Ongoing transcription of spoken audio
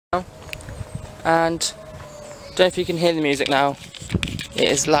and don't know if you can hear the music now. It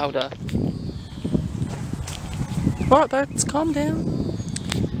is louder. Right, birds, calm down.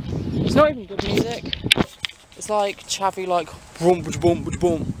 It's not even good music. It's like chavvy, like boom, boom,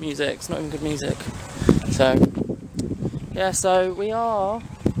 boom music. It's not even good music. So yeah, so we are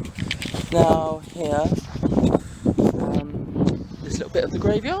now here. This little bit of the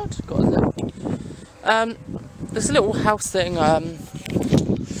graveyard. Got a little. There's a little house thing.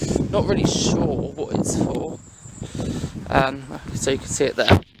 Not really sure what it's for. So you can see it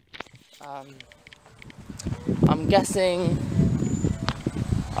there. I'm guessing,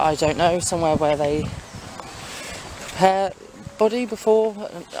 I don't know, somewhere where they prepare body before.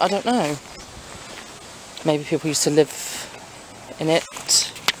 I don't know. Maybe people used to live in it.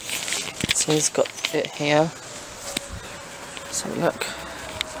 So he's got it here. Let's have a look.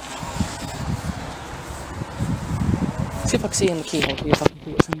 See if I can see in the keyhole here if I can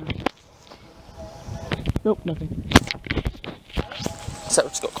see what's in there. Nope, nothing. So I've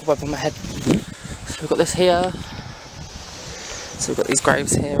just got a cobweb on my head. So we've got this here. So we've got these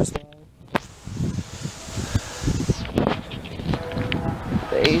graves here as well.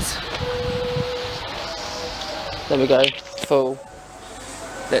 These. There we go. Full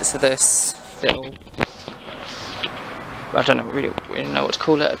bits of this little, I don't know really know what to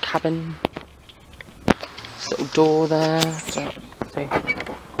call it, a cabin. This little door there. So, see,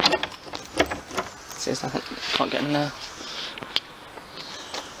 there's nothing, can't get in there.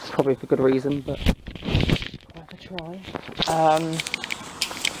 Probably for good reason, but worth a try.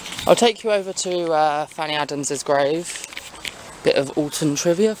 I'll take you over to Fanny Adams's grave. Bit of Alton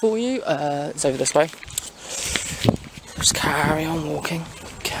trivia for you. It's over this way. Just carry on walking.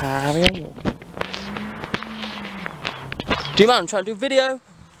 Carry on walking. Do you mind? I'm trying to do video.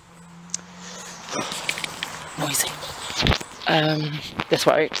 Noisy. This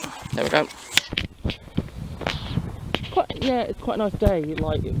way. There we go. Yeah, it's quite a nice day.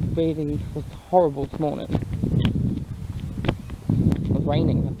 Like, it really was horrible this morning. It was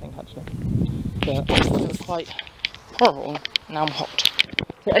raining, I think, actually. But it was quite horrible. Now I'm hot.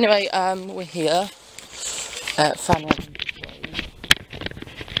 So anyway, we're here at Fanny Adams's grave.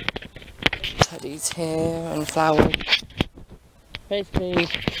 Teddy's here and flowers. Basically,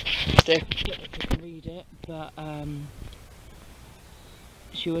 I don't know if you can read it, but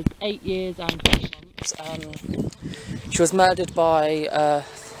she was 8 years and 3 months. She was murdered by, I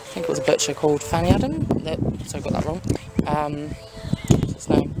think it was a butcher called Fanny Adam. So I got that wrong. What's his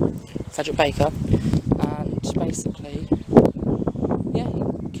name? Frederick Baker. And basically, yeah, he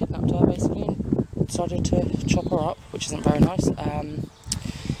kidnapped her basically and decided to chop her up, which isn't very nice.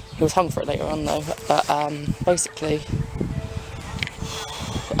 He was hung for it later on though. But basically,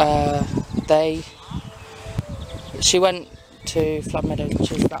 she went to Flood Meadows,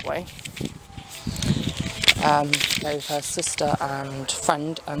 which is that way. Gave her sister and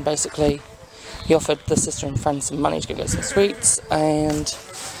friend, and basically he offered the sister and friend some money to go get some sweets, and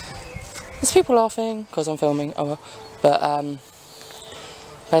there's people laughing because I'm filming, oh well. But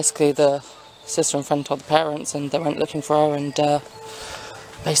basically the sister and friend told the parents, and they went looking for her, and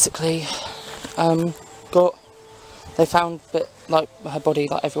basically they found her body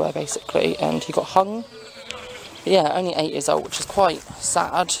her basically, and he got hung. But yeah, only 8 years old, which is quite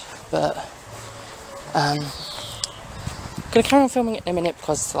sad, but gonna carry on filming it in a minute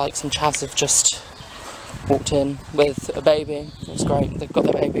because like some chavs have just walked in with a baby. It was great. They've got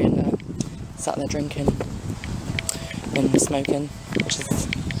their baby in there, sat there drinking and smoking, which is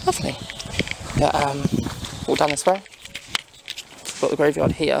lovely. But walk down this way. Got the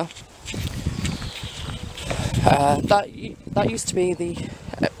graveyard here. That used to be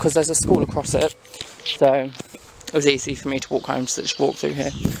because there's a school across it, so it was easy for me to walk home, so just walk through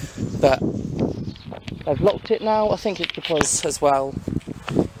here. But they've locked it now. I think it's because, as well,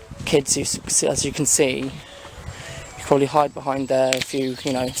 kids, as you can see, you probably hide behind there if you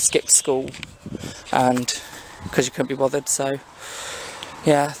skip school, and because you couldn't be bothered. So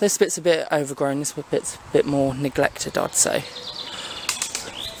yeah, this bit's a bit overgrown. This bit's a bit more neglected, I'd say.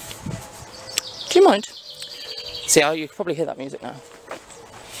 Do you mind? See, you can probably hear that music now.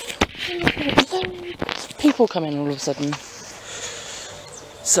 People come in all of a sudden.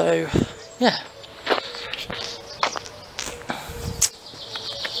 So yeah.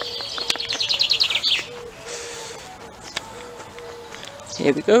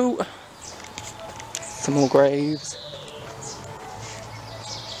 Here we go. Some more graves.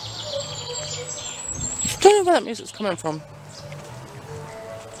 Don't know where that music's coming from.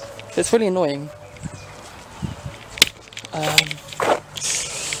 It's really annoying.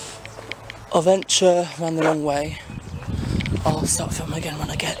 I'll venture around the long way. I'll start filming again when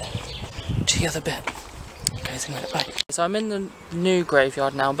I get to the other bit. So I'm in the new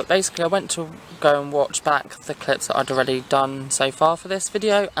graveyard now, but basically I went to go and watch back the clips that I'd already done so far for this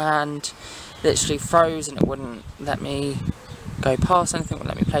video, and literally froze and it wouldn't let me go past anything,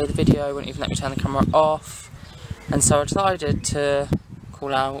 wouldn't let me play the video, wouldn't even let me turn the camera off. And so I decided to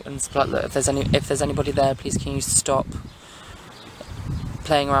call out and be like, look, if there's anybody there, please can you stop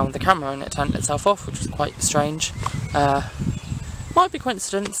playing around with the camera, and it turned itself off, which was quite strange. Might be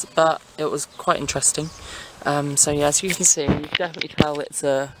coincidence, but it was quite interesting. So yeah, as you can see, you can definitely tell it's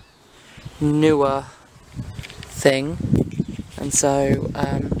a newer thing, and so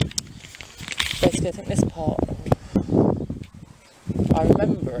basically I think this part, I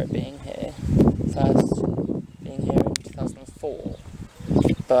remember it being here in 2004,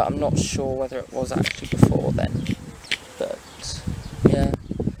 but I'm not sure whether it was actually before then. But yeah,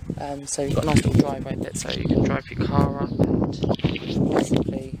 so you've got a nice little driveway bit, so you can drive your car up, and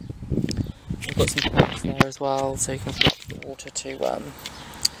basically you've got some plants there as well, so you can fill up the water to so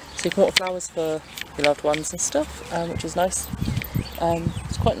you can water flowers for your loved ones and stuff, which is nice.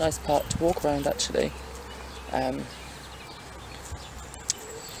 It's quite a nice park to walk around actually. Sorry,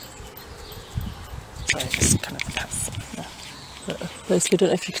 just kind of pass. Basically, I don't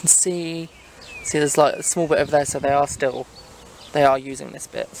know if you can see there's like a small bit over there, so they are using this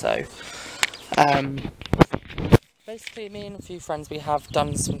bit. So basically me and a few friends, we have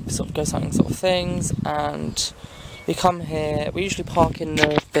done some sort of ghost hunting sort of things, and we come here, we usually park in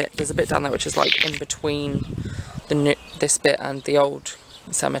the bit, there's a bit down there which is like in between this bit and the old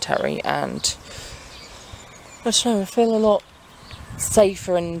cemetery, and I don't know, I feel a lot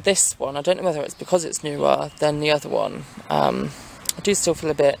safer in this one. I don't know whether it's because it's newer than the other one. I do still feel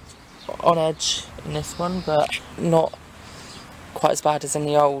a bit on edge in this one, but not quite as bad as in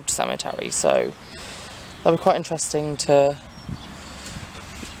the old cemetery, so that'll be quite interesting to,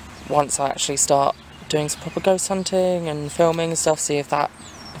 once I actually start doing some proper ghost hunting and filming and stuff, see if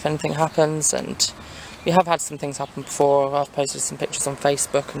anything happens. And we have had some things happen before. I've posted some pictures on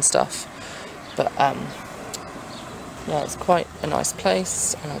Facebook and stuff, but yeah, it's quite a nice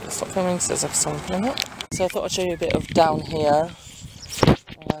place. And I'll just stop filming because there's a song coming up. So I thought I'd show you a bit of down here.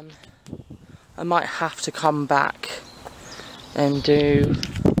 I might have to come back and do,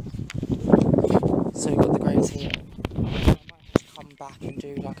 so we've got the graves here. I might have to come back and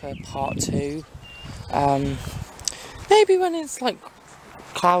do like a part 2. Maybe when it's like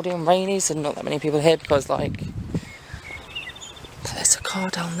cloudy and rainy, so not that many people here, because like there's a car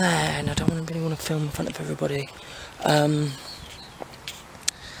down there and I don't really want to film in front of everybody.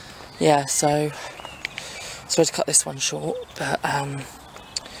 Yeah, so sorry to cut this one short, but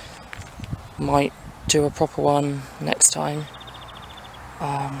might do a proper one next time.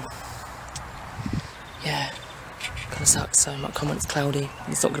 Yeah, kind of sucks, so I might come when it's cloudy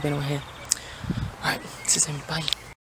and it's not going to be anyone here. Right, see you soon, bye.